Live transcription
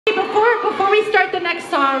before we start the next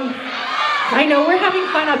song, I know we're having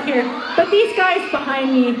fun up here, but these guys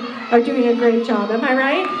behind me are doing a great job. Am I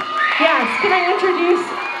right? Yes. Can I introduce?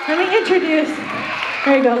 Let me introduce.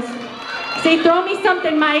 There he goes. Say, throw me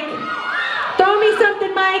something, Mike. Throw me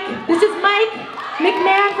something, Mike. This is Mike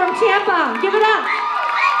McMahon from Tampa. Give it up.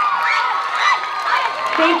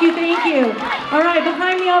 Thank you, thank you. All right,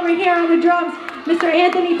 behind me over here on the drums, Mr.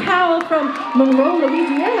 Anthony Powell from Monroe,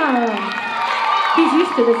 Louisiana. He's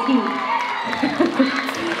used to this heat.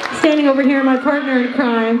 Standing over here, my partner in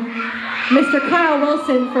crime, Mr. Kyle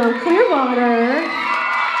Wilson from Clearwater.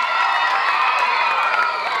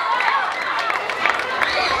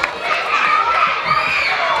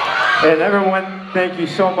 And everyone, thank you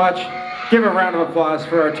so much. Give a round of applause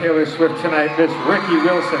for our Taylor Swift tonight, Miss Ricky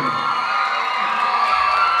Wilson.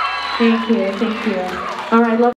 Thank you, thank you. All right, love.